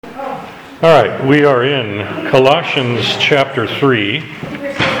All right, we are in Colossians chapter 3,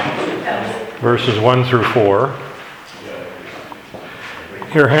 verses 1 through 4.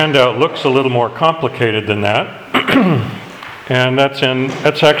 Your handout looks a little more complicated than that, and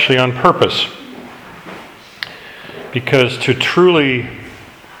that's actually on purpose. Because to truly,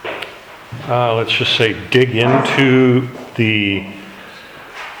 let's just say, dig into the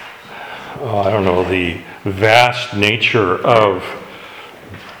vast nature of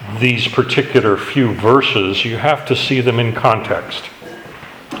these particular few verses, you have to see them in context.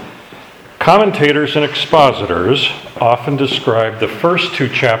 Commentators and expositors often describe the first two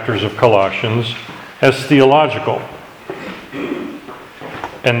chapters of Colossians as theological,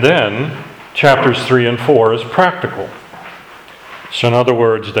 and then chapters 3 and 4 as practical. So in other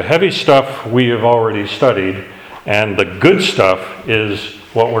words, the heavy stuff we have already studied, and the good stuff is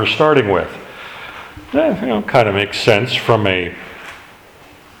what we're starting with. That kind of makes sense from a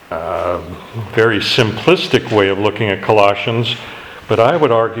very simplistic way of looking at Colossians, but I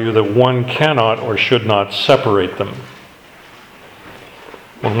would argue that one cannot or should not separate them.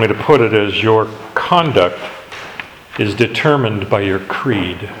 One way to put it is your conduct is determined by your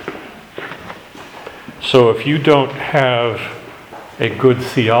creed. So if you don't have a good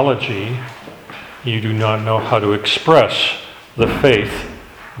theology, you do not know how to express the faith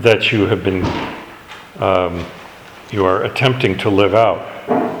that you have been you are attempting to live out.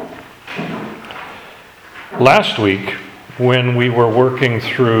 Last week, when we were working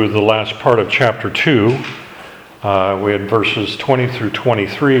through the last part of chapter 2, we had verses 20 through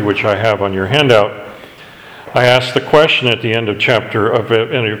 23, which I have on your handout. I asked the question at the end of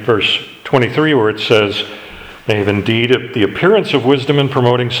verse 23, where it says, "They have indeed the appearance of wisdom in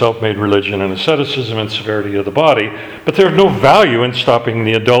promoting self-made religion and asceticism and severity of the body, but they have no value in stopping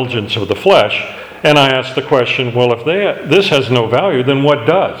the indulgence of the flesh." And I asked the question, well, if this has no value, then what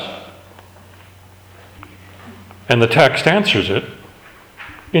does? And the text answers it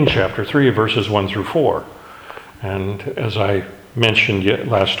in chapter 3, verses 1 through 4. And as I mentioned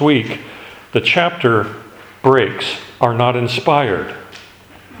last week, the chapter breaks are not inspired.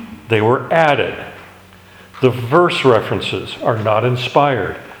 They were added. The verse references are not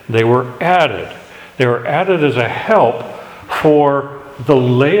inspired. They were added. They were added as a help for the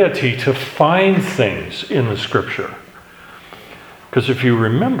laity to find things in the Scripture. Because if you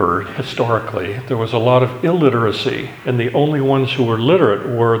remember, historically, there was a lot of illiteracy, and the only ones who were literate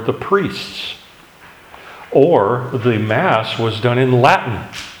were the priests. Or the Mass was done in Latin.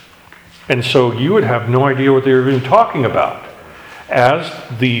 And so you would have no idea what they were even talking about. As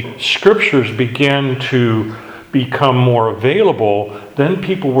the Scriptures began to become more available, then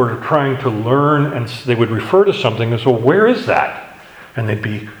people were trying to learn, and they would refer to something and say, well, where is that? And they'd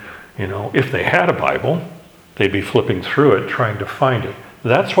be, if they had a Bible, they'd be flipping through it, trying to find it.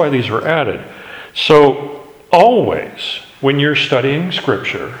 That's why these were added. So always, when you're studying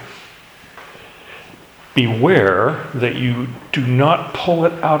Scripture, beware that you do not pull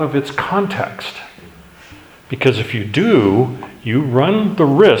it out of its context. Because if you do, you run the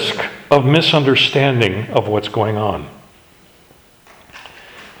risk of misunderstanding of what's going on.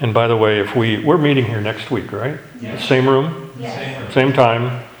 And by the way, if we're meeting here next week, right? Yes. Same room? Yes. Same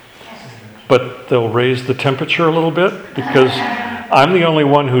time. But they'll raise the temperature a little bit because I'm the only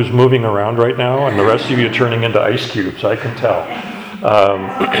one who's moving around right now, and the rest of you are turning into ice cubes, I can tell.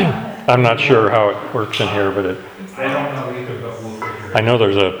 I'm not sure how it works in here, but I don't know either, but we'll figure it out. I know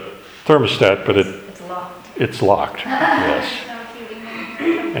there's a thermostat, but it's locked. It's locked. Yes.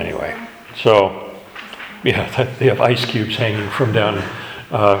 Anyway, so yeah, they have ice cubes hanging from down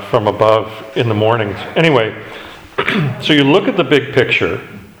from above in the mornings. Anyway, so you look at the big picture,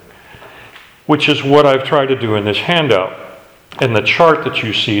 which is what I've tried to do in this handout. And the chart that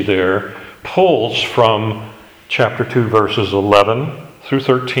you see there pulls from chapter 2, verses 11 through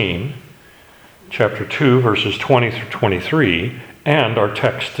 13, chapter 2, verses 20 through 23, and our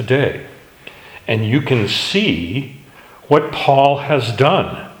text today. And you can see what Paul has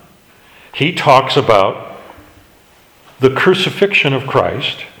done. He talks about the crucifixion of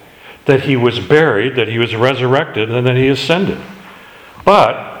Christ, that he was buried, that he was resurrected, and that he ascended.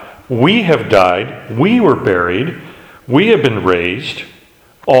 But we have died, we were buried, we have been raised,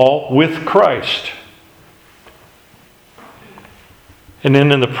 all with Christ. And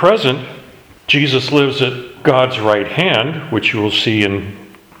then in the present, Jesus lives at God's right hand, which you will see in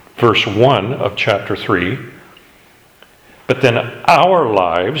verse 1 of chapter 3. But then our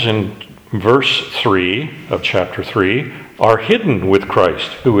lives in verse 3 of chapter 3 are hidden with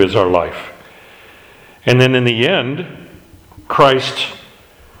Christ, who is our life. And then in the end, Christ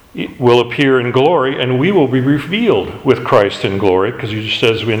will appear in glory, and we will be revealed with Christ in glory, because he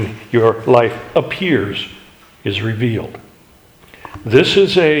says when your life appears, is revealed. This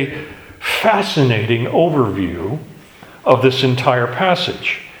is a fascinating overview of this entire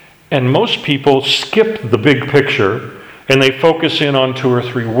passage. And most people skip the big picture and they focus in on 2 or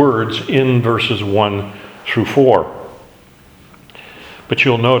 3 words in verses 1 through 4. But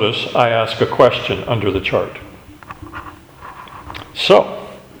you'll notice I ask a question under the chart. So,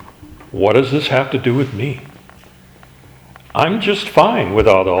 what does this have to do with me? I'm just fine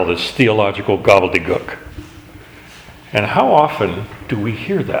without all this theological gobbledygook. And how often do we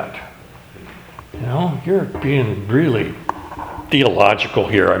hear that? You're being really theological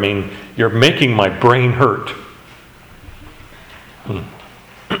here. I mean, you're making my brain hurt.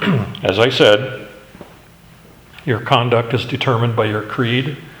 As I said, your conduct is determined by your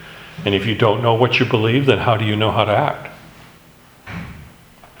creed. And if you don't know what you believe, then how do you know how to act?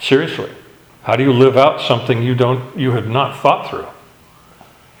 Seriously. How do you live out something you have not thought through?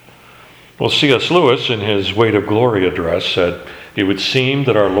 Well, C.S. Lewis, in his Weight of Glory address, said, "It would seem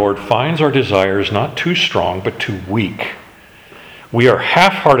that our Lord finds our desires not too strong, but too weak. We are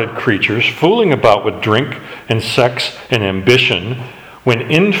half-hearted creatures, fooling about with drink and sex and ambition,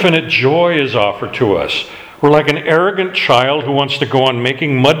 when infinite joy is offered to us. We're like an arrogant child who wants to go on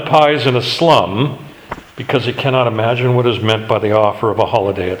making mud pies in a slum because he cannot imagine what is meant by the offer of a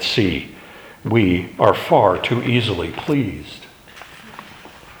holiday at sea. We are far too easily pleased."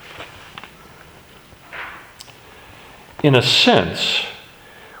 In a sense,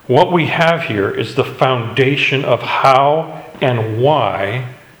 what we have here is the foundation of how and why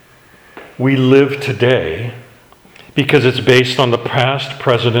we live today, because it's based on the past,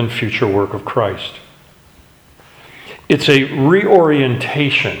 present, and future work of Christ. It's a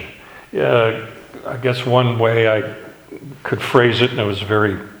reorientation. I guess one way I could phrase it, and it was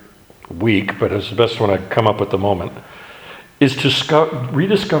very weak, but it's the best one I could come up with at the moment, is to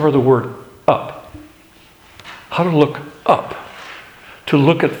rediscover the word up. How to look up. To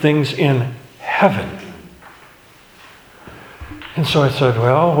look at things in heaven. And so I said,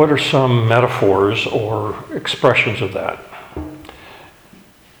 well, what are some metaphors or expressions of that?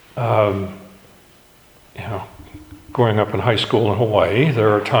 Growing up in high school in Hawaii,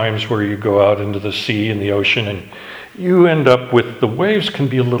 there are times where you go out into the sea and the ocean and you end up with, the waves can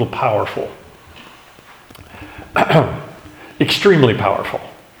be a little powerful. Extremely powerful.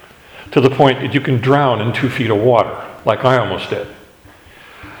 To the point that you can drown in 2 feet of water, like I almost did.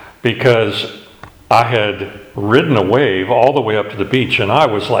 Because I had ridden a wave all the way up to the beach, and I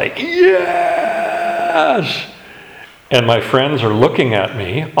was like, yes! And my friends are looking at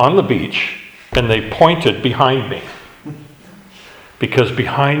me on the beach, and they pointed behind me. Because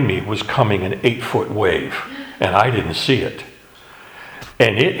behind me was coming an 8-foot wave, and I didn't see it.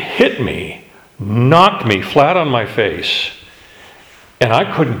 And it hit me, knocked me flat on my face, and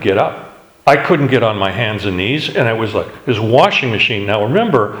I couldn't get up. I couldn't get on my hands and knees, and it was like this washing machine. Now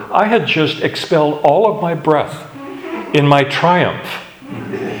remember, I had just expelled all of my breath in my triumph.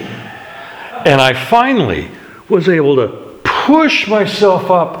 And I finally was able to push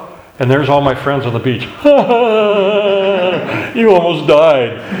myself up, and there's all my friends on the beach. You almost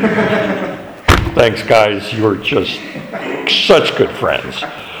died. Thanks, guys. You were just such good friends.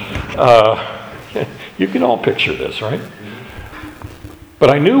 You can all picture this, right? But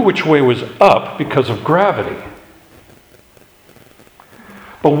I knew which way was up because of gravity.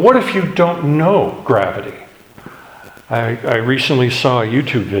 But what if you don't know gravity? I recently saw a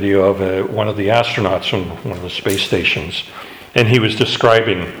YouTube video of one of the astronauts on one of the space stations, and he was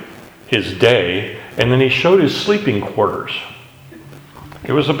describing his day, and then he showed his sleeping quarters.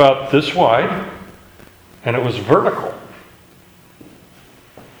 It was about this wide, and it was vertical.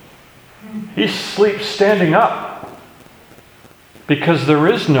 He sleeps standing up. Because there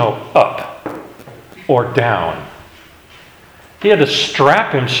is no up or down. He had to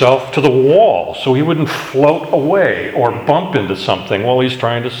strap himself to the wall so he wouldn't float away or bump into something while he's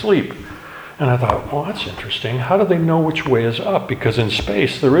trying to sleep. And I thought, well, that's interesting. How do they know which way is up? Because in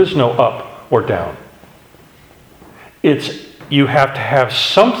space, there is no up or down. You have to have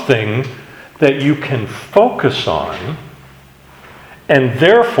something that you can focus on, and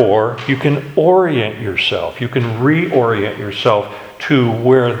therefore you can orient yourself. You can reorient yourself to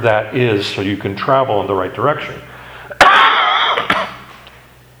where that is so you can travel in the right direction.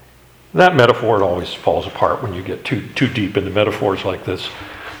 That metaphor always falls apart when you get too deep into metaphors like this.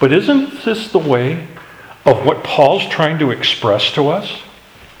 But isn't this the way of what Paul's trying to express to us?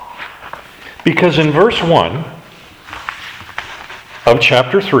 Because in verse 1 of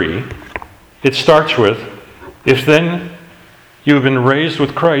chapter 3, it starts with, if then You have been raised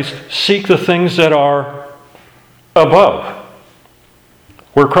with Christ. Seek the things that are above,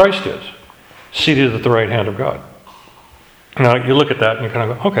 where Christ is, seated at the right hand of God. Now, you look at that and you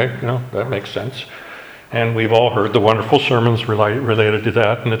kind of go, okay, that makes sense. And we've all heard the wonderful sermons related to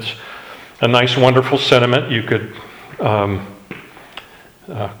that, and it's a nice, wonderful sentiment. You could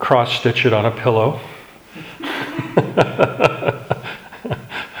cross-stitch it on a pillow.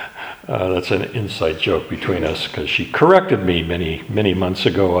 That's an inside joke between us, because she corrected me many, many months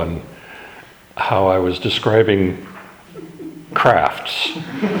ago on how I was describing crafts,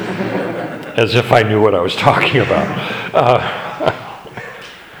 as if I knew what I was talking about.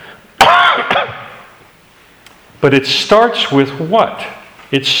 But it starts with what?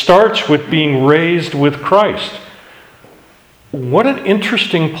 It starts with being raised with Christ. What an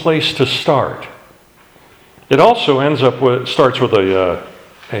interesting place to start. It also starts with a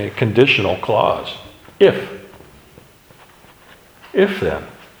conditional clause. If then,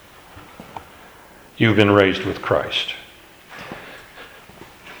 you've been raised with Christ.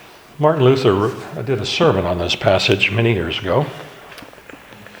 Martin Luther did a sermon on this passage many years ago.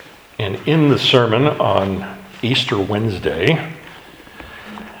 And in the sermon on Easter Wednesday,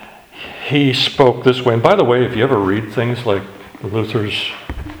 he spoke this way. And by the way, if you ever read things like Luther's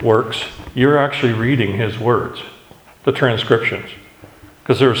works, you're actually reading his words, the transcriptions.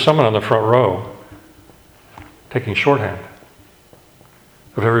 Because there was someone on the front row taking shorthand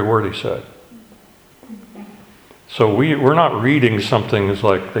of every word he said. So we're not reading something that's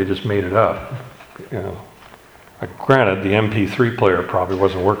like they just made it up. Granted, the MP3 player probably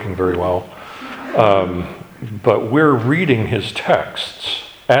wasn't working very well. But we're reading his texts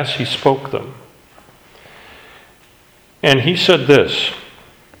as he spoke them. And he said this: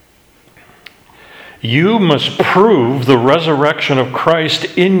 you must prove the resurrection of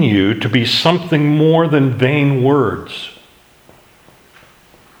Christ in you to be something more than vain words.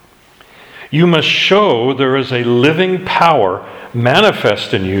 You must show there is a living power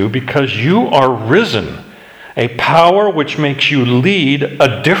manifest in you because you are risen, a power which makes you lead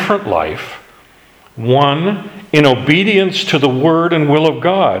a different life, one in obedience to the word and will of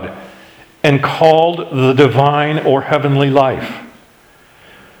God, and called the divine or heavenly life.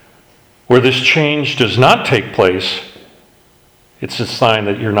 Where this change does not take place, it's a sign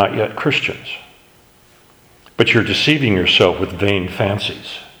that you're not yet Christians, but you're deceiving yourself with vain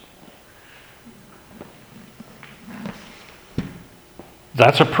fancies.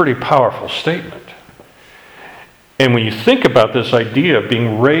 That's a pretty powerful statement. And when you think about this idea of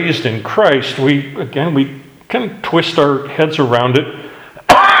being raised in Christ, we kind of twist our heads around it.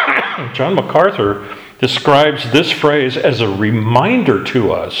 John MacArthur describes this phrase as a reminder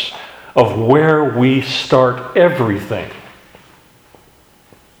to us of where we start everything.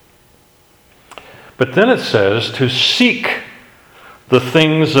 But then it says to seek the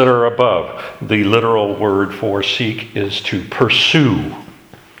things that are above. The literal word for seek is to pursue.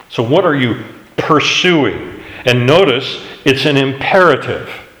 So what are you pursuing? And notice it's an imperative,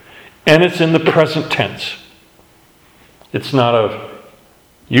 and it's in the present tense. It's not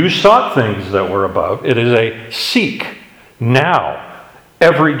you sought things that were above. It is a seek now,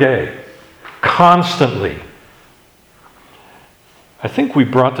 every day, constantly. I think we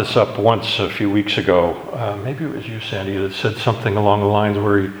brought this up once a few weeks ago. Maybe it was you, Sandy, that said something along the lines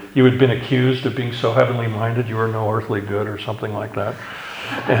where you had been accused of being so heavenly minded you were no earthly good or something like that.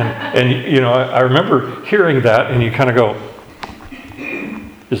 And I remember hearing that, and you kind of go,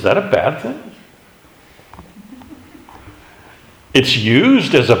 is that a bad thing? It's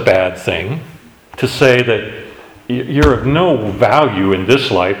used as a bad thing to say that you're of no value in this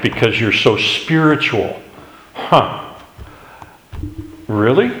life because you're so spiritual.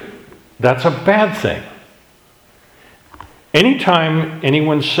 Really? That's a bad thing. Anytime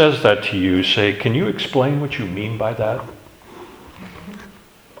anyone says that to you, say, can you explain what you mean by that?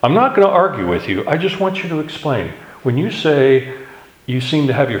 I'm not going to argue with you. I just want you to explain. When you say you seem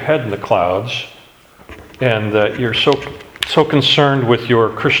to have your head in the clouds and that you're so concerned with your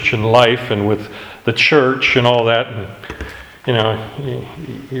Christian life and with the church and all that, and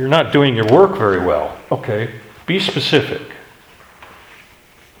you're not doing your work very well. Okay, be specific.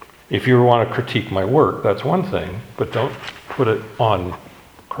 If you want to critique my work, that's one thing, but don't put it on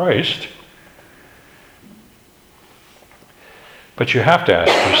Christ. But you have to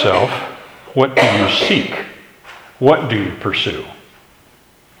ask yourself, what do you seek? What do you pursue?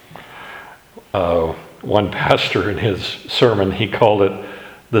 One pastor in his sermon, he called it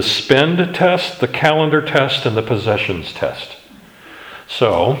the spend test, the calendar test, and the possessions test.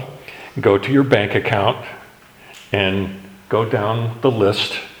 So, go to your bank account and go down the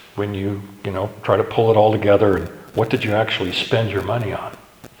list when you try to pull it all together and what did you actually spend your money on?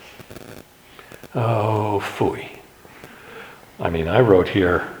 Oh, phooey. I mean, I wrote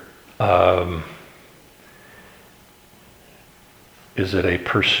here, is it a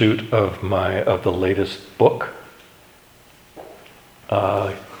pursuit of the latest book?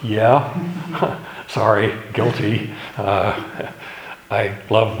 Yeah. Sorry, guilty. I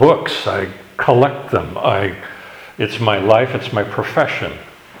love books. I collect them. It's my life. It's my profession.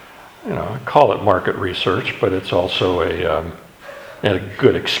 I call it market research, but it's also a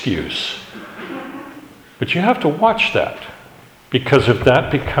good excuse. But you have to watch that, because if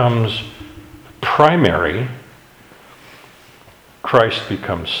that becomes primary, Christ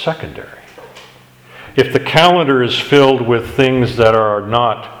becomes secondary. If the calendar is filled with things that are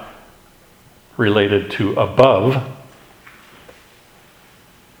not related to above,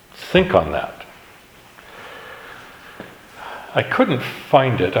 think on that. I couldn't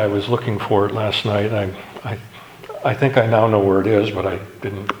find it. I was looking for it last night. I think I now know where it is, but I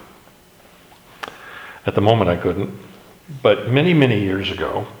didn't. At the moment I couldn't. But many, many years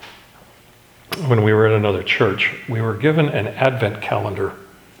ago, when we were at another church, we were given an Advent calendar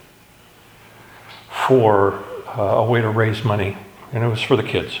for a way to raise money, and it was for the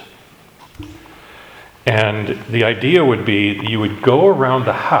kids. And the idea would be that you would go around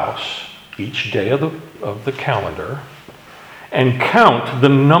the house each day of the calendar and count the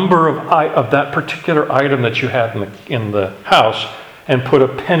number of that particular item that you had in the house and put a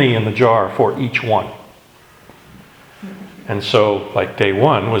penny in the jar for each one. And so, like day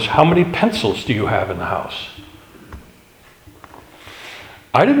one was, how many pencils do you have in the house?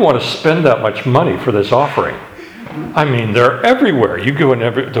 I didn't want to spend that much money for this offering. I mean, they're everywhere. You go in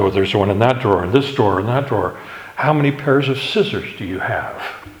there's one in that drawer, in this drawer, in that drawer. How many pairs of scissors do you have?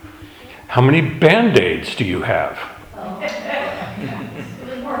 How many Band-Aids do you have?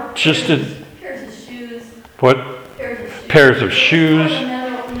 Just pairs of shoes. What? Pairs of shoes.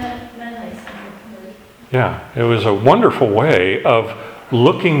 Yeah, it was a wonderful way of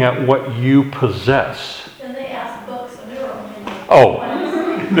looking at what you possess. Then they asked books, and they were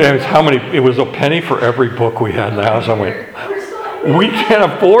only. There's how many? It was a penny for every book we had in the house. I went, we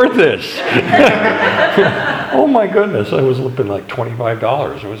can't afford this. Oh my goodness! I was looking like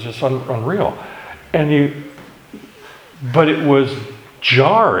 $25. It was just unreal, but it was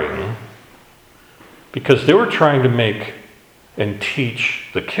jarring because they were trying to make and teach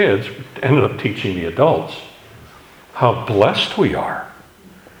the kids, ended up teaching the adults, how blessed we are.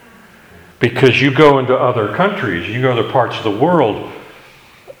 Because you go into other countries, you go to other parts of the world,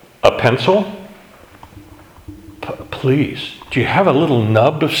 a pencil? Please, do you have a little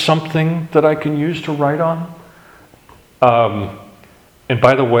nub of something that I can use to write on? And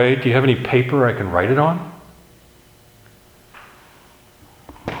by the way, do you have any paper I can write it on?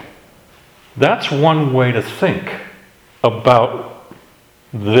 That's one way to think about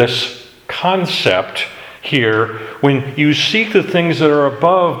this concept here. When you seek the things that are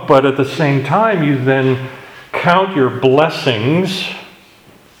above, but at the same time you then count your blessings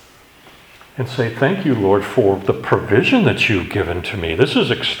and say, thank you, Lord, for the provision that you've given to me. This is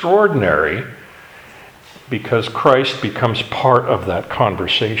extraordinary, because Christ becomes part of that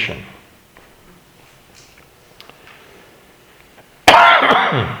conversation.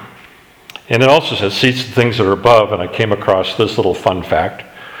 And it also says, seek the things that are above, and I came across this little fun fact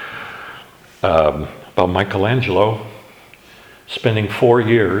about Michelangelo spending 4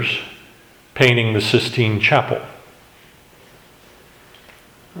 years painting the Sistine Chapel.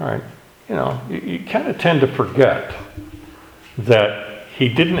 All right, you kind of tend to forget that he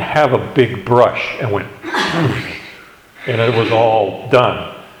didn't have a big brush and went, and it was all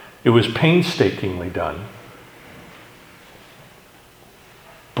done. It was painstakingly done.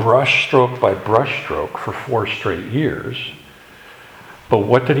 Brush stroke by brush stroke for 4 straight years. But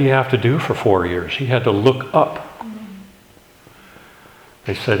what did he have to do for 4 years? He had to look up.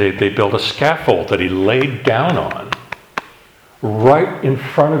 They said they built a scaffold that he laid down on right in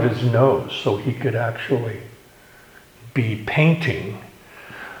front of his nose so he could actually be painting.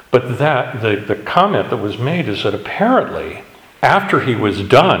 But the comment that was made is that apparently after he was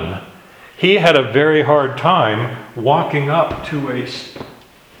done, he had a very hard time walking up to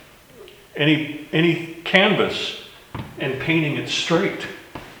any canvas and painting it straight,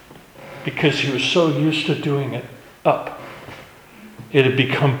 because he was so used to doing it up. It had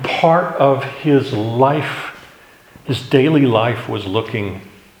become part of his life. His daily life was looking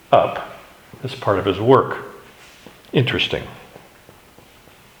up as part of his work. Interesting.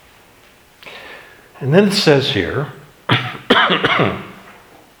 And then it says here,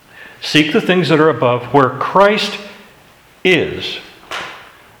 seek the things that are above, where Christ is.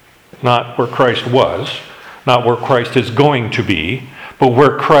 Not where Christ was, Not where Christ is going to be, but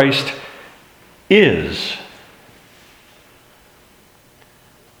where Christ is.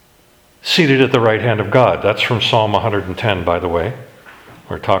 Seated at the right hand of God. That's from Psalm 110, by the way,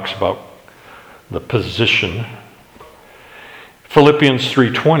 where it talks about the position. Philippians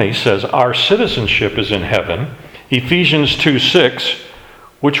 3:20 says, our citizenship is in heaven. Ephesians 2:6,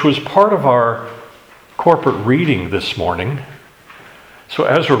 which was part of our corporate reading this morning. So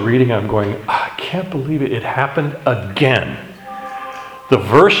as we're reading, I'm going, I can't believe it. It happened again. The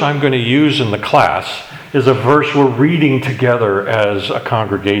verse I'm going to use in the class is a verse we're reading together as a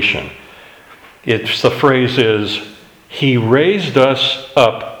congregation. The phrase is, he raised us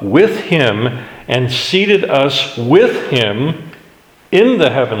up with him and seated us with him in the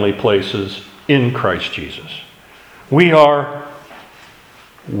heavenly places in Christ Jesus. We are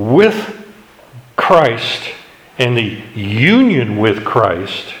with Christ and the union with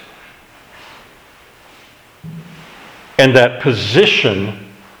Christ, and that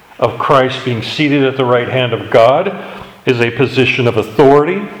position of Christ being seated at the right hand of God is a position of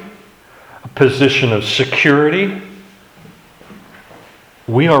authority, a position of security.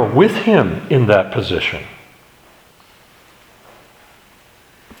 We are with him in that position.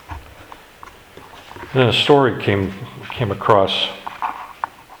 Then a story came across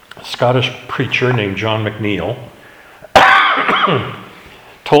a Scottish preacher named John McNeill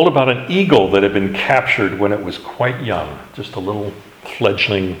told about an eagle that had been captured when it was quite young, just a little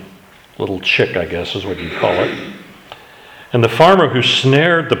fledgling little chick, I guess is what you'd call it. And the farmer who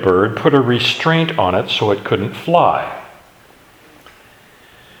snared the bird put a restraint on it so it couldn't fly.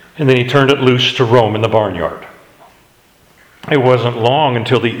 And then he turned it loose to roam in the barnyard. It wasn't long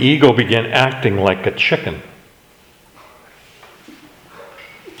until the eagle began acting like a chicken,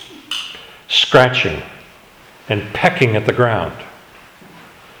 scratching and pecking at the ground.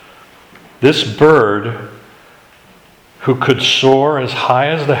 This bird, who could soar as high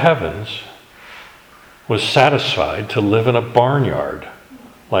as the heavens, was satisfied to live in a barnyard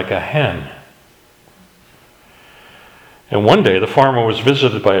like a hen. And one day the farmer was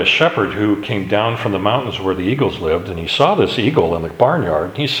visited by a shepherd who came down from the mountains where the eagles lived, and he saw this eagle in the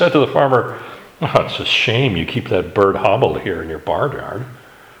barnyard. He said to the farmer, oh, it's a shame you keep that bird hobbled here in your barnyard.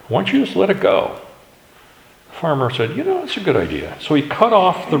 Why don't you just let it go? The farmer said, that's a good idea. So he cut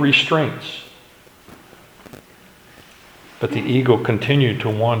off the restraints. But the eagle continued to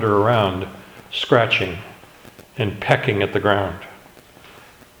wander around, scratching and pecking at the ground,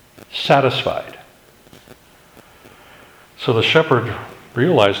 satisfied. So the shepherd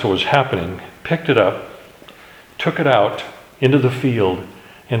realized what was happening, picked it up, took it out into the field,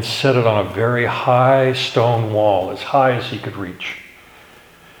 and set it on a very high stone wall, as high as he could reach.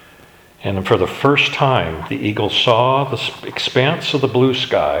 And for the first time, the eagle saw the expanse of the blue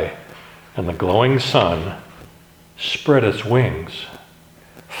sky and the glowing sun, spread its wings,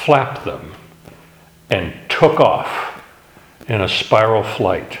 flapped them, and took off in a spiral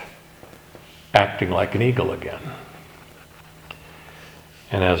flight, acting like an eagle again.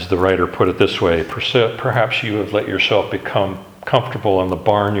 And as the writer put it this way, perhaps you have let yourself become comfortable in the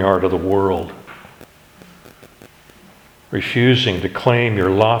barnyard of the world, refusing to claim your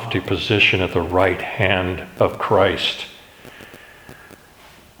lofty position at the right hand of Christ.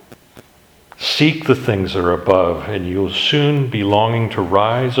 Seek the things that are above, and you'll soon be longing to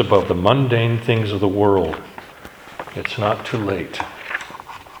rise above the mundane things of the world. It's not too late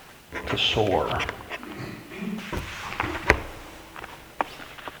to soar.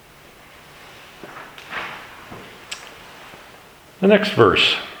 The next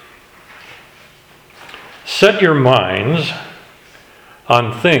verse. Set your minds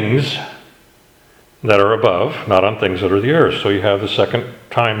on things that are above, not on things that are the earth. So you have the second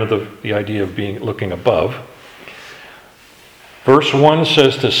time of the idea of looking above. Verse 1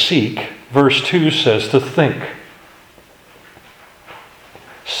 says to seek. Verse 2 says to think.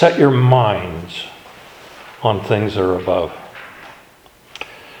 Set your minds on things that are above.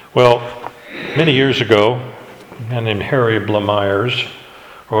 Well, many years ago, a man named Harry Blamires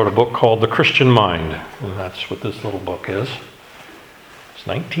wrote a book called The Christian Mind, and that's what this little book is. It's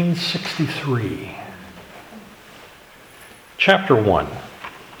 1963. Chapter 1.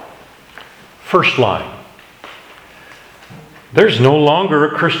 First line. There's no longer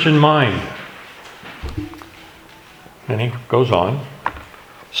a Christian mind. And he goes on.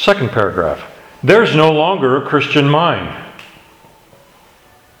 Second paragraph. There's no longer a Christian mind.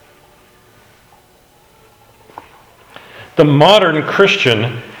 The modern Christian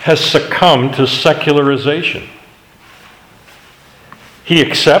has succumbed to secularization. He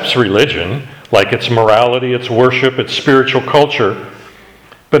accepts religion, like its morality, its worship, its spiritual culture,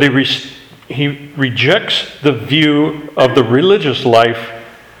 but he rejects the view of the religious life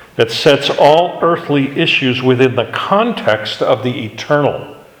that sets all earthly issues within the context of the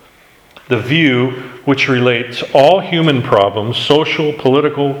eternal. The view which relates all human problems, social,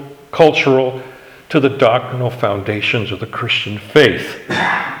 political, cultural, to the doctrinal foundations of the Christian faith.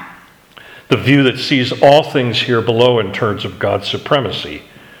 The view that sees all things here below in terms of God's supremacy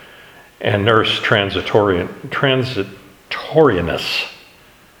and earth's transitoriness,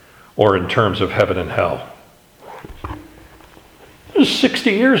 or in terms of heaven and hell. It was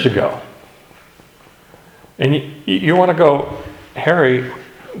 60 years ago. And you want to go, Harry,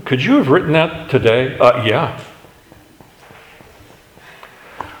 could you have written that today? Yeah.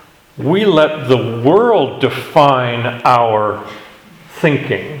 We let the world define our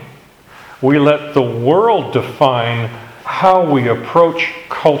thinking. We let the world define how we approach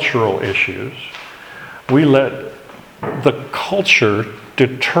cultural issues. We let the culture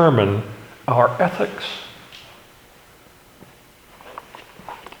determine our ethics.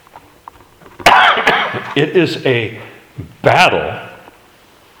 It is a battle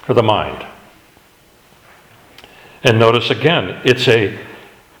for the mind. And notice again, it's a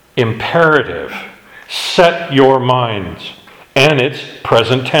imperative. Set your minds. And it's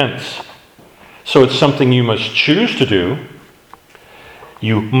present tense. So it's something you must choose to do,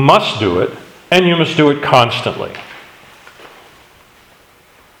 you must do it, and you must do it constantly.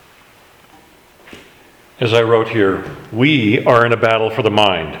 As I wrote here, we are in a battle for the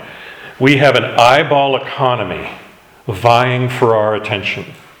mind. We have an eyeball economy vying for our attention.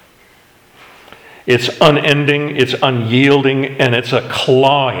 It's unending, it's unyielding, and it's a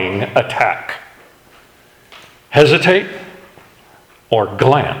clawing attack. Hesitate or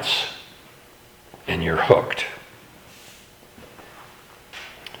glance, and you're hooked.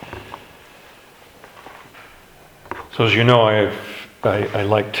 So as you know, I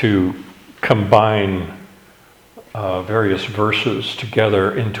like to combine various verses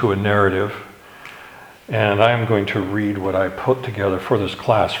together into a narrative. And I'm going to read what I put together for this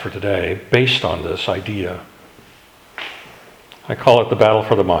class for today based on this idea. I call it the battle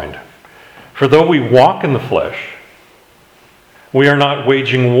for the mind. For though we walk in the flesh, we are not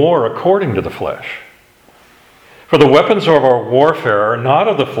waging war according to the flesh. For the weapons of our warfare are not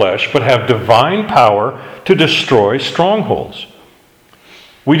of the flesh, but have divine power to destroy strongholds.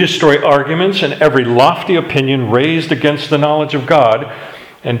 We destroy arguments and every lofty opinion raised against the knowledge of God,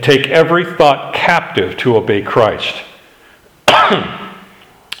 and take every thought captive to obey Christ.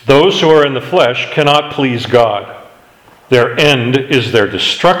 Those who are in the flesh cannot please God. Their end is their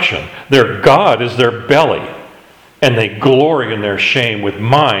destruction. Their God is their belly, and they glory in their shame with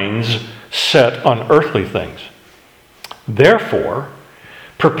minds set on earthly things. Therefore,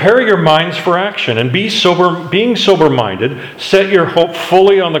 prepare your minds for action, and being sober-minded, set your hope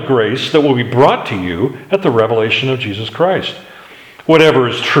fully on the grace that will be brought to you at the revelation of Jesus Christ. Whatever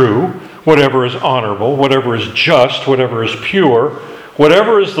is true, whatever is honorable, whatever is just, whatever is pure,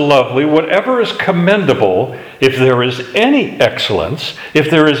 whatever is lovely, whatever is commendable, if there is any excellence, if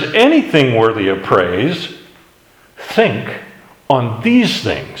there is anything worthy of praise, think on these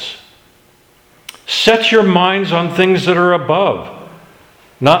things. Set your minds on things that are above,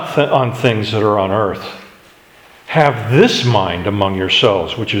 not on things that are on earth. Have this mind among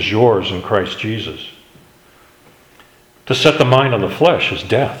yourselves, which is yours in Christ Jesus. To set the mind on the flesh is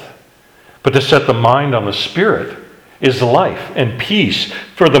death, but to set the mind on the Spirit is life and peace.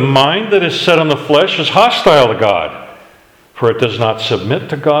 For the mind that is set on the flesh is hostile to God, for it does not submit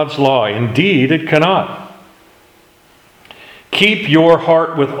to God's law. Indeed, it cannot. Keep your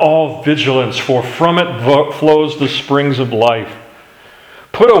heart with all vigilance, for from it flows the springs of life.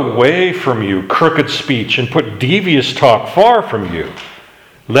 Put away from you crooked speech, and put devious talk far from you.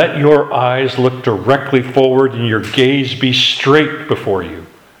 Let your eyes look directly forward, and your gaze be straight before you.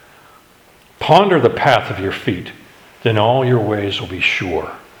 Ponder the path of your feet, then all your ways will be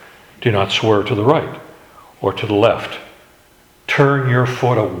sure. Do not swerve to the right or to the left. Turn your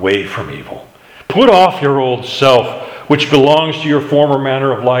foot away from evil. Put off your old self, which belongs to your former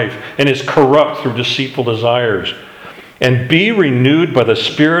manner of life and is corrupt through deceitful desires. And be renewed by the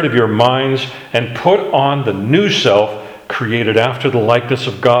spirit of your minds, and put on the new self, created after the likeness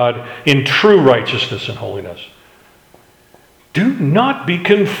of God in true righteousness and holiness. Do not be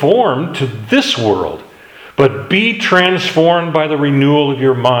conformed to this world, but be transformed by the renewal of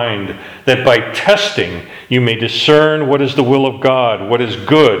your mind, that by testing you may discern what is the will of God, what is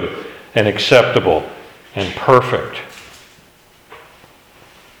good and acceptable and perfect.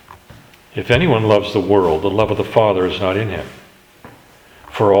 If anyone loves the world, the love of the Father is not in him.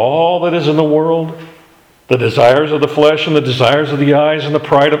 For all that is in the world, the desires of the flesh and the desires of the eyes and the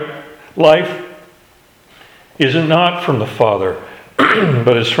pride of Life is not from the Father,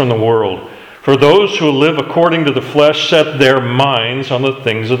 but is from the world. For those who live according to the flesh set their minds on the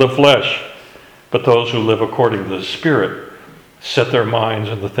things of the flesh. But those who live according to the Spirit set their minds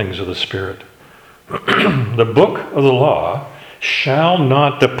on the things of the Spirit. The book of the law shall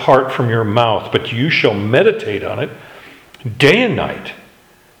not depart from your mouth, but you shall meditate on it day and night,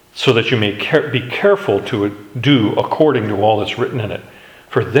 so that you may be careful to do according to all that's written in it.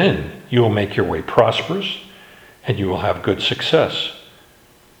 For then you will make your way prosperous, and you will have good success.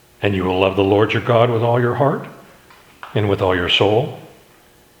 And you will love the Lord your God with all your heart, and with all your soul,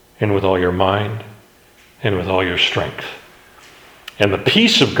 and with all your mind, and with all your strength. And the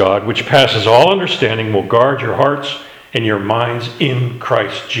peace of God, which passes all understanding, will guard your hearts and your minds in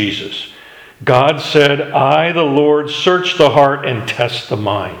Christ Jesus. God said, I, the Lord, search the heart and test the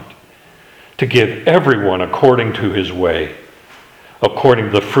mind, to give everyone according to his way, according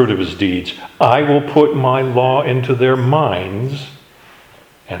to the fruit of his deeds. I will put my law into their minds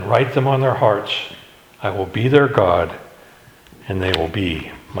and write them on their hearts. I will be their God, and they will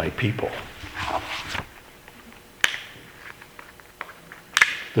be my people.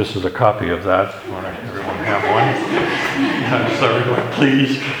 This is a copy of that. Want everyone have one? Yes, everyone,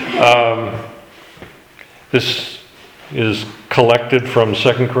 please. This is collected from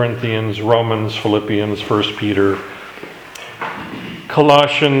 2 Corinthians, Romans, Philippians, 1 Peter,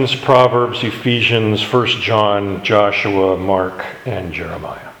 Colossians, Proverbs, Ephesians, 1 John, Joshua, Mark, and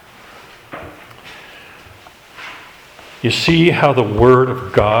Jeremiah. You see how the Word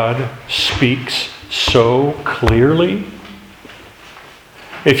of God speaks so clearly?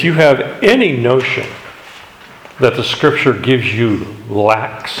 If you have any notion that the Scripture gives you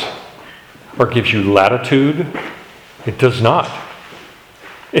lax or gives you latitude, it does not.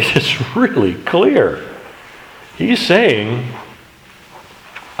 It is really clear. He's saying,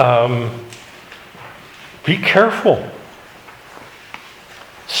 be careful.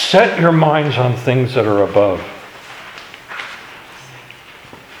 Set your minds on things that are above.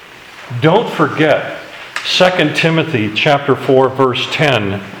 Don't forget 2 Timothy chapter 4, verse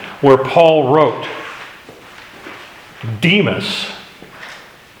 10, where Paul wrote, Demas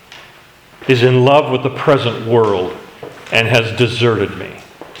is in love with the present world and has deserted me.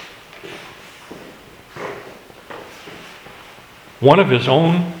 One of his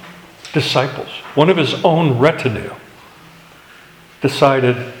own disciples, one of his own retinue,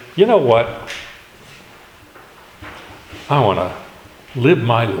 decided, you know what? I want to live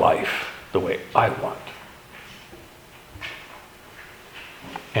my life the way I want.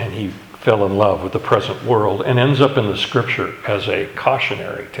 And he fell in love with the present world and ends up in the Scripture as a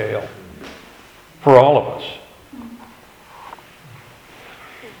cautionary tale for all of us.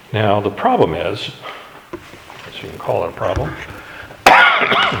 Now, the problem is, if you can call it a problem,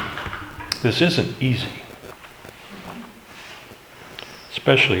 this isn't easy.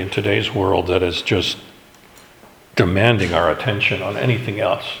 Especially in today's world that is just demanding our attention on anything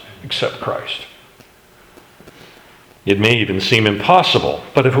else except Christ. It may even seem impossible,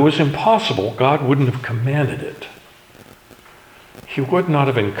 but if it was impossible, God wouldn't have commanded it. He would not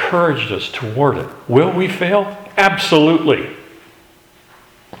have encouraged us toward it. Will we fail? Absolutely.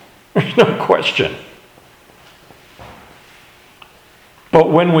 There's no question.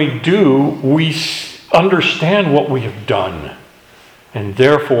 But when we do, we understand what we have done, and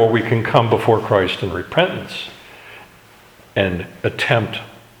therefore we can come before Christ in repentance and attempt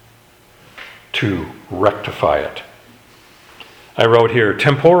to rectify it. I wrote here,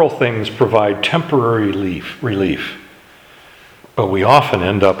 temporal things provide temporary relief, but we often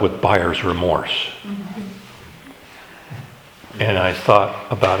end up with buyer's remorse. And I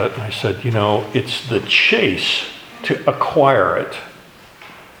thought about it and I said, it's the chase to acquire it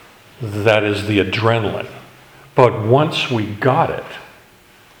that is the adrenaline. But once we got it,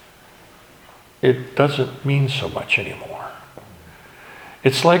 it doesn't mean so much anymore.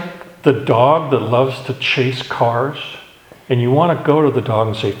 It's like the dog that loves to chase cars, and you want to go to the dog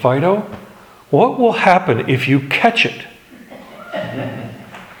and say, Fido, what will happen if you catch it?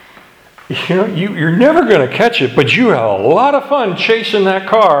 You're never going to catch it, but you have a lot of fun chasing that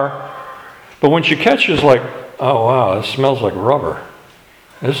car. But once you catch it, it's like, oh wow, this smells like rubber.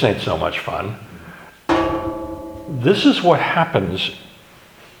 This ain't so much fun. This is what happens.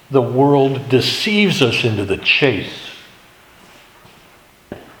 The world deceives us into the chase,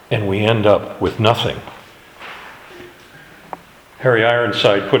 and we end up with nothing. Harry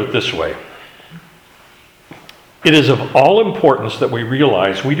Ironside put it this way: it is of all importance that we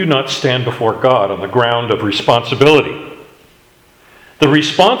realize we do not stand before God on the ground of responsibility. The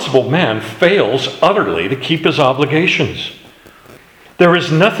responsible man fails utterly to keep his obligations. There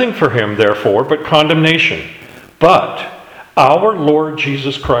is nothing for him, therefore, but condemnation. But our Lord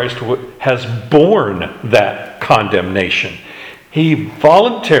Jesus Christ has borne that condemnation. He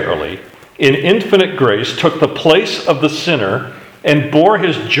voluntarily, in infinite grace, took the place of the sinner and bore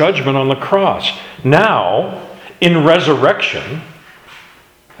his judgment on the cross. Now, in resurrection,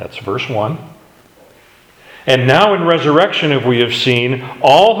 that's verse 1. And now in resurrection, if we have seen,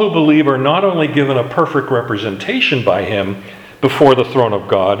 all who believe are not only given a perfect representation by him before the throne of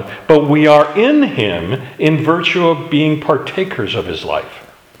God, but we are in him in virtue of being partakers of his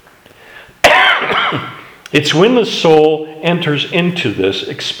life. It's when the soul enters into this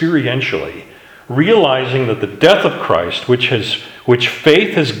experientially, realizing that the death of Christ, which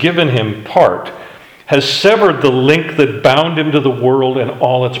faith has given him part, has severed the link that bound him to the world and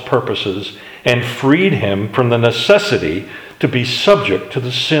all its purposes, and freed him from the necessity to be subject to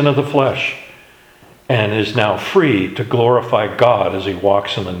the sin of the flesh, and is now free to glorify God as he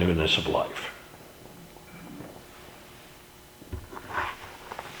walks in the newness of life.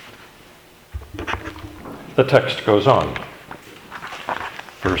 The text goes on.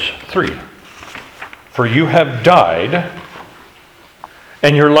 Verse 3. For you have died,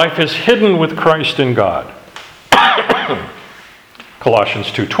 and your life is hidden with Christ in God. Colossians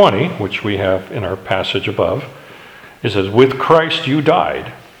 2:20, which we have in our passage above, it says, with Christ you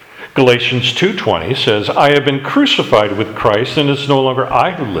died. Galatians 2:20 says, I have been crucified with Christ, and it's no longer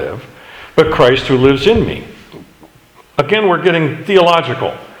I who live, but Christ who lives in me. Again, we're getting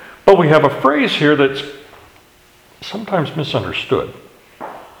theological, but we have a phrase here that's sometimes misunderstood.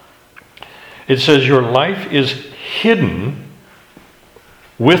 It says, your life is hidden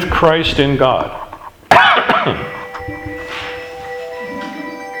with Christ in God.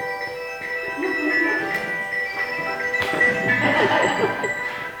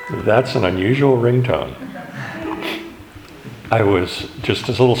 That's an unusual ringtone. I was, just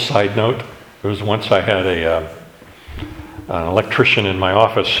as a little side note, there was once I had an electrician in my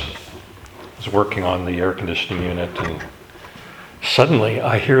office. I was working on the air conditioning unit, and suddenly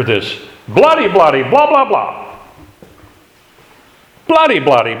I hear this bloody, bloody, blah, blah, blah. Bloody,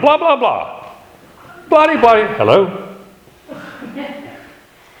 bloody, blah, blah, blah. Bloody, bloody, hello?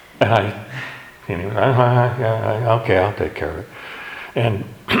 And okay, I'll take care of it. And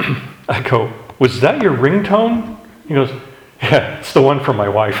I go, was that your ringtone? He goes, yeah, it's the one from my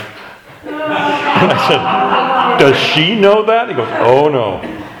wife. And I said, does she know that? He goes, oh no.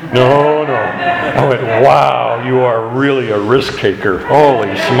 No. I went, wow, you are really a risk taker.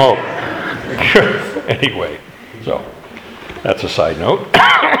 Holy smoke. Anyway, so that's a side note.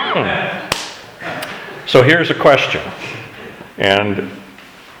 So here's a question. And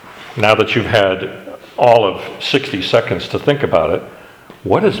now that you've had all of 60 seconds to think about it,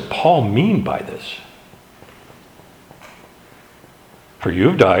 what does Paul mean by this? For you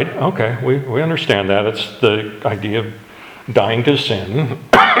have died. Okay, we understand that. It's the idea of dying to sin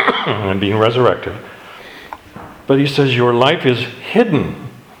and being resurrected. But he says your life is hidden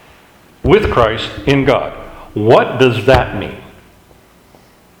with Christ in God. What does that mean?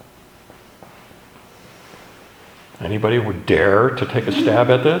 Anybody would dare to take a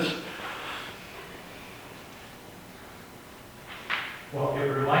stab at this? Well, it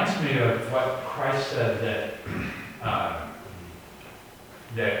reminds me of what Christ said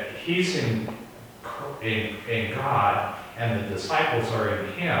that he's in God and the disciples are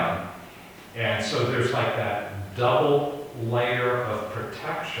in him. And so there's like that double layer of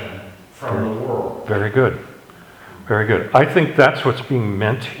protection from the world. Very good. Very good. I think that's what's being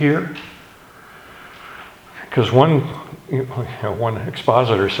meant here. Because one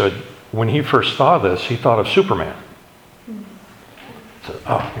expositor said when he first saw this, he thought of Superman. So,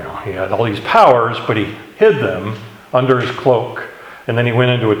 he had all these powers, but he hid them under his cloak. And then he went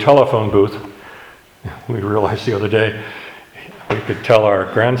into a telephone booth. We realized the other day, we could tell our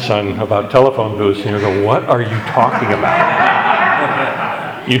grandson about telephone booths, and he would go, what are you talking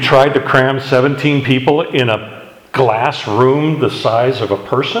about? You tried to cram 17 people in a glass room the size of a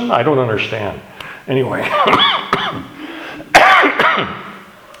person? I don't understand. Anyway,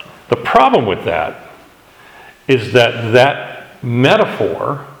 the problem with that is that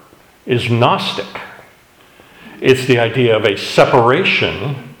metaphor is Gnostic. It's the idea of a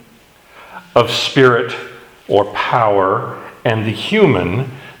separation of spirit or power and the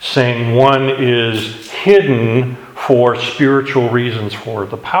human, saying one is hidden for spiritual reasons, for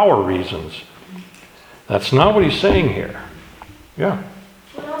the power reasons. That's not what he's saying here. Yeah.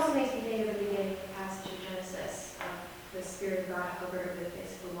 Well, it also makes me think of the beginning of the passage in Genesis, of the Spirit of God hovered over the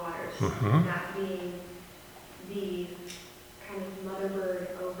face of the waters, and that being the kind of mother bird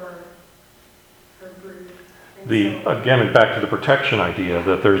over her brood, Again, back to the protection idea,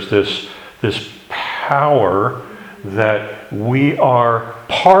 that there's this power that we are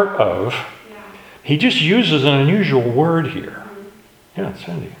part of. He just uses an unusual word here. Yeah,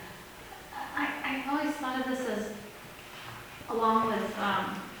 Cindy. I always thought of this as along with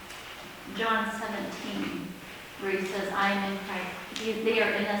John 17, where he says, I am in Christ. They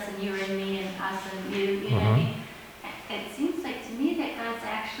are in us and you are in me and us and you. You know what I mean? It seems like to me that God's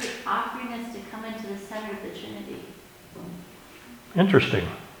actually offering us to come into the center of the Trinity. Interesting.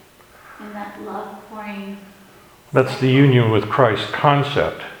 In that love pouring. That's the union with Christ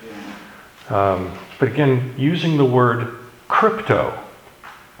concept. Yeah. But again, using the word crypto.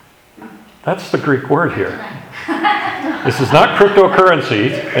 That's the Greek word here. This is not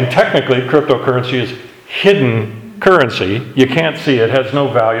cryptocurrency, and technically cryptocurrency is hidden currency. You can't see it, has no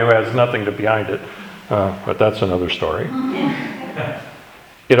value, has nothing behind it. But that's another story.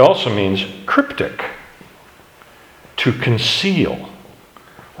 It also means cryptic, to conceal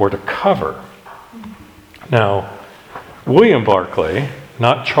or to cover. Now, William Barclay,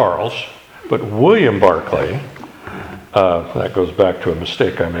 not Charles, but William Barclay, that goes back to a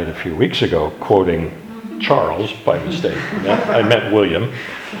mistake I made a few weeks ago, quoting Charles by mistake. I meant William.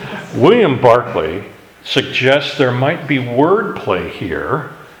 William Barclay suggests there might be wordplay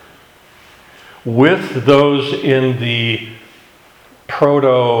here with those in the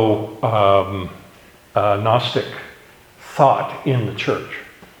proto-Gnostic thought in the church.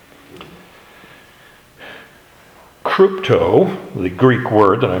 Crypto, the Greek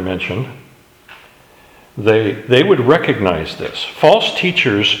word that I mentioned, they would recognize this. False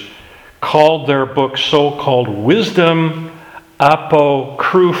teachers called their book so-called wisdom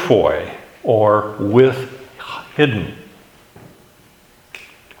apokryphoi, or with hidden.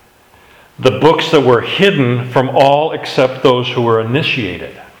 The books that were hidden from all except those who were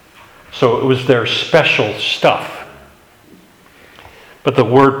initiated. So it was their special stuff. But the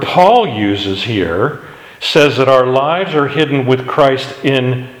word Paul uses here says that our lives are hidden with Christ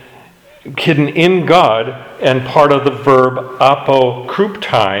hidden in God, and part of the verb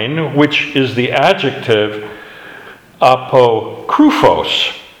apokryptein, which is the adjective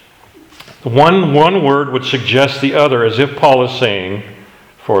apokryphos. One word would suggest the other, as if Paul is saying,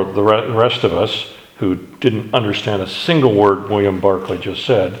 for the rest of us who didn't understand a single word William Barclay just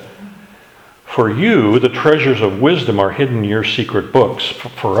said, for you, the treasures of wisdom are hidden in your secret books.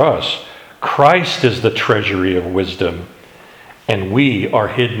 For us, Christ is the treasury of wisdom, and we are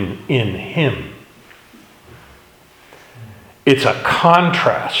hidden in Him. It's a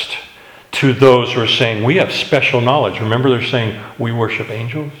contrast to those who are saying, we have special knowledge. Remember, they're saying, we worship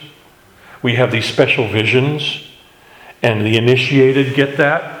angels. We have these special visions, and the initiated get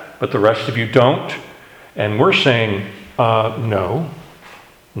that, but the rest of you don't. And we're saying, no,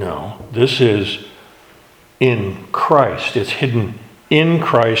 this is in Christ. It's hidden in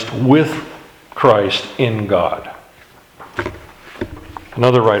Christ, with Christ, in God.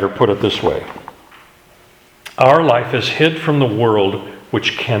 Another writer put it this way: our life is hid from the world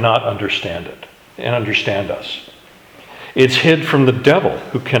which cannot understand it and understand us. It's hid from the devil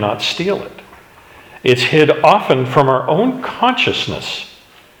who cannot steal it. It's hid often from our own consciousness.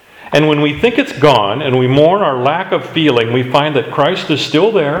 And when we think it's gone and we mourn our lack of feeling, we find that Christ is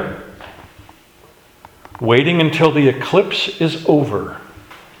still there, waiting until the eclipse is over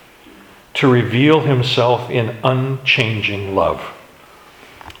to reveal Himself in unchanging love.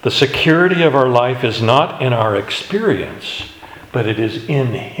 The security of our life is not in our experience, but it is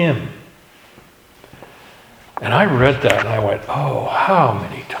in Him. And I read that and I went, oh, how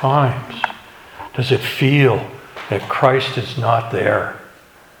many times does it feel that Christ is not there?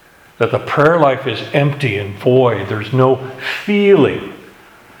 That the prayer life is empty and void. There's no feeling.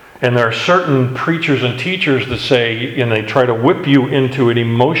 And there are certain preachers and teachers that say, and they try to whip you into an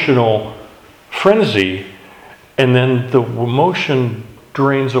emotional frenzy, and then the emotion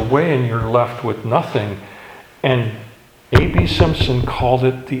drains away and you're left with nothing. And A.B. Simpson called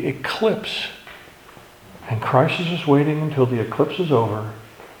it the eclipse. And Christ is just waiting until the eclipse is over,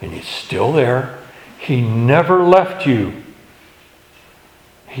 and He's still there. He never left you.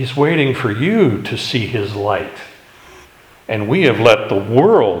 He's waiting for you to see His light. And we have let the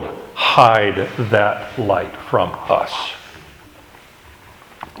world hide that light from us.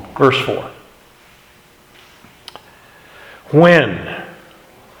 Verse 4. When,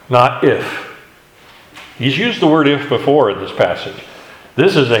 not if. He's used the word if before in this passage.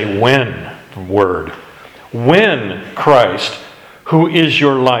 This is a when word. When Christ, who is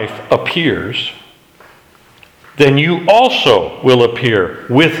your life, appears, then you also will appear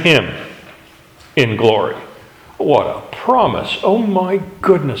with Him in glory. What a promise. Oh my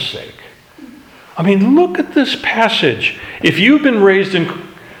goodness sake. I mean, look at this passage. If you have been raised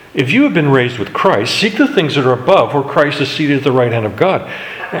with Christ, seek the things that are above, where Christ is seated at the right hand of God.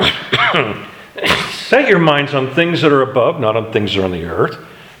 Set your minds on things that are above, not on things that are on the earth.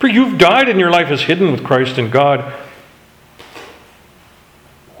 For you've died and your life is hidden with Christ in God.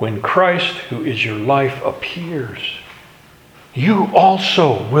 When Christ, who is your life, appears, you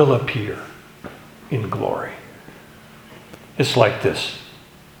also will appear in glory. It's like this.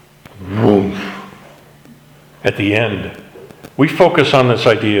 Boom. At the end, we focus on this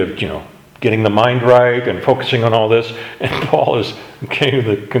idea of, getting the mind right and focusing on all this. And Paul came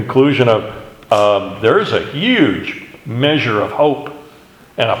to the conclusion of there's a huge measure of hope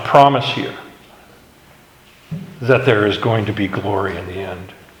and a promise here that there is going to be glory in the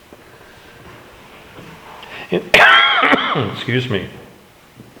end. Excuse me.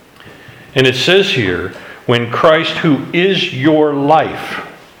 And it says here, when Christ, who is your life.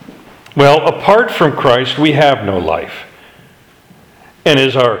 Well, apart from Christ, we have no life. And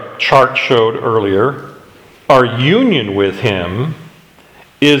as our chart showed earlier, our union with him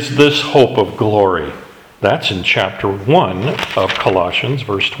is this hope of glory. That's in chapter 1 of Colossians,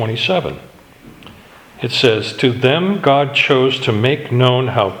 verse 27. It says, to them God chose to make known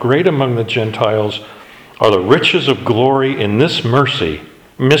how great among the Gentiles are the riches of glory in this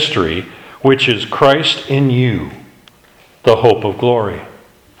mystery, which is Christ in you, the hope of glory.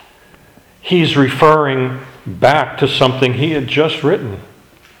 He's referring back to something he had just written,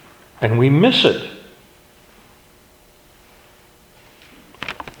 and we miss it.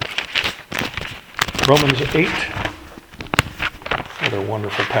 Romans 8, another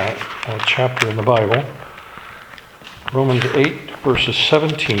wonderful chapter in the Bible. Romans 8, verses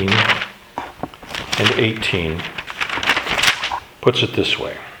 17 and 18 puts it this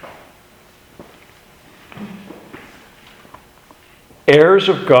way. Heirs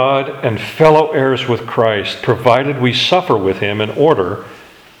of God and fellow heirs with Christ, provided we suffer with him in order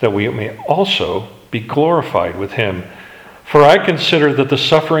that we may also be glorified with him. For I consider that the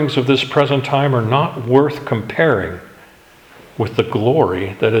sufferings of this present time are not worth comparing with the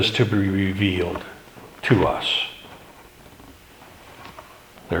glory that is to be revealed to us.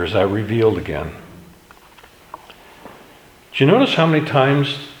 There's that revealed again. Do you notice how many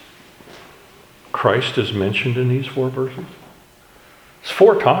times Christ is mentioned in these 4 verses? It's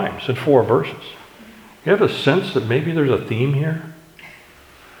 4 times in 4 verses. You have a sense that maybe there's a theme here?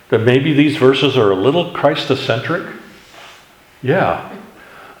 That maybe these verses are a little Christocentric? Yeah.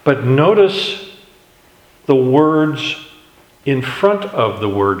 But notice the words in front of the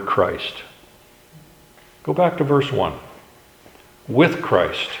word Christ. Go back to verse 1. With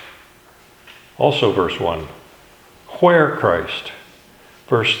Christ. Also verse 1. Where Christ.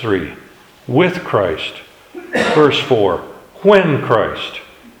 Verse 3. With Christ. Verse 4. When Christ.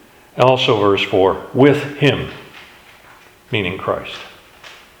 Also verse 4. With him. Meaning Christ.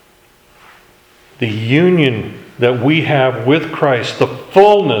 The union that we have with Christ, the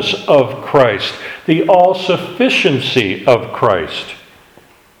fullness of Christ, the all-sufficiency of Christ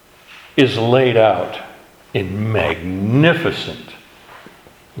is laid out in magnificent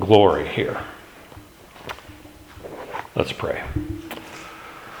glory here. Let's pray.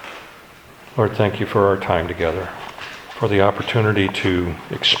 Lord, thank you for our time together, for the opportunity to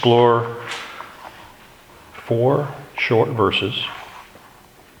explore 4 short verses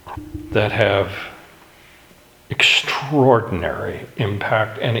that have extraordinary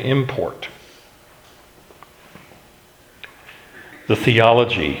impact and import. The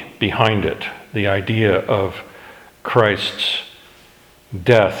theology behind it, the idea of Christ's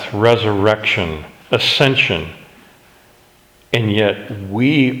death, resurrection, ascension, and yet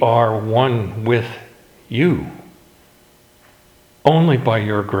we are one with you. Only by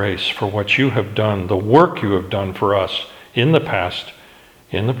your grace for what you have done, the work you have done for us in the past,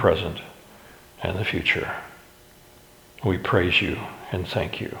 in the present, and the future. We praise you and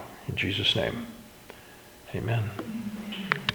thank you. In Jesus' name, amen.